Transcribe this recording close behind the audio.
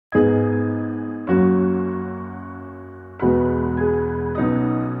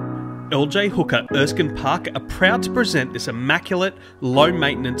LJ Hooker Erskine Park are proud to present this immaculate,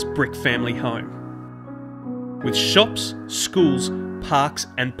 low-maintenance brick family home. With shops, schools, parks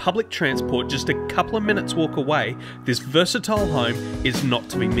and public transport just a couple of minutes walk away, this versatile home is not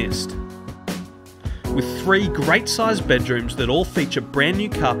to be missed. With 3 great-sized bedrooms that all feature brand new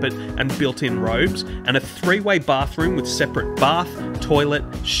carpet and built-in robes, and a 3-way bathroom with separate bath, toilet,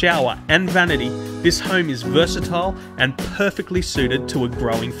 shower and vanity, this home is versatile and perfectly suited to a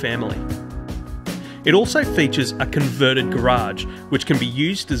growing family. It also features a converted garage, which can be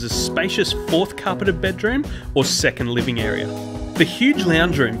used as a spacious 4th carpeted bedroom or second living area. The huge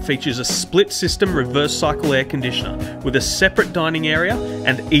lounge room features a split system reverse cycle air conditioner with a separate dining area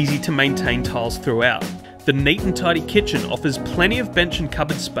and easy to maintain tiles throughout. The neat and tidy kitchen offers plenty of bench and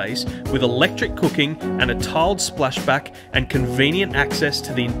cupboard space with electric cooking and a tiled splashback and convenient access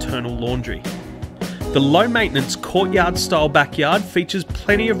to the internal laundry. The low-maintenance courtyard-style backyard features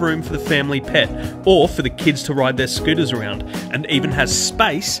plenty of room for the family pet or for the kids to ride their scooters around, and even has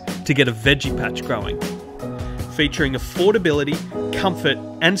space to get a veggie patch growing. Featuring affordability, comfort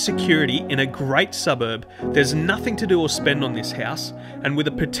and security in a great suburb, there's nothing to do or spend on this house, and with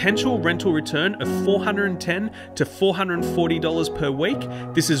a potential rental return of $410 to $440 per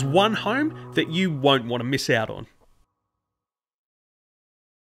week, this is one home that you won't want to miss out on.